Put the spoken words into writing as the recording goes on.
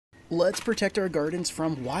Let's protect our gardens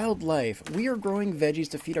from wildlife. We are growing veggies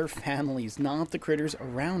to feed our families, not the critters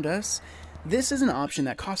around us. This is an option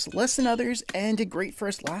that costs less than others and did great for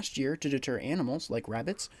us last year to deter animals like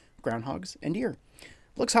rabbits, groundhogs, and deer.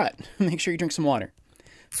 Looks hot. Make sure you drink some water.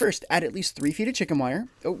 First, add at least 3 feet of chicken wire.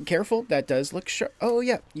 Oh, careful, that does look sharp. Oh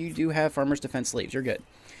yeah, you do have Farmer's Defense sleeves. You're good.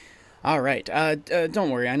 All right, don't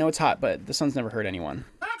worry. I know it's hot, but the sun's never hurt anyone.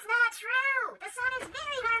 That's not true! The sun is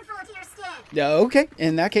very harmful to your skin! Okay,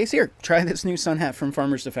 in that case, here, try this new sun hat from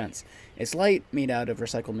Farmer's Defense. It's light, made out of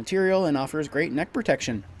recycled material, and offers great neck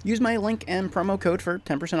protection. Use my link and promo code for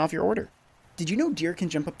 10% off your order. Did you know deer can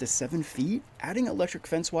jump up to 7 feet? Adding electric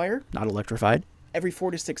fence wire, not electrified, every 4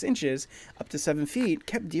 to 6 inches, up to 7 feet,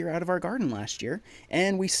 kept deer out of our garden last year,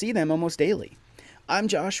 and we see them almost daily. I'm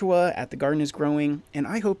Joshua at The Garden is Growing, and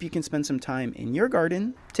I hope you can spend some time in your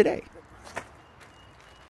garden today.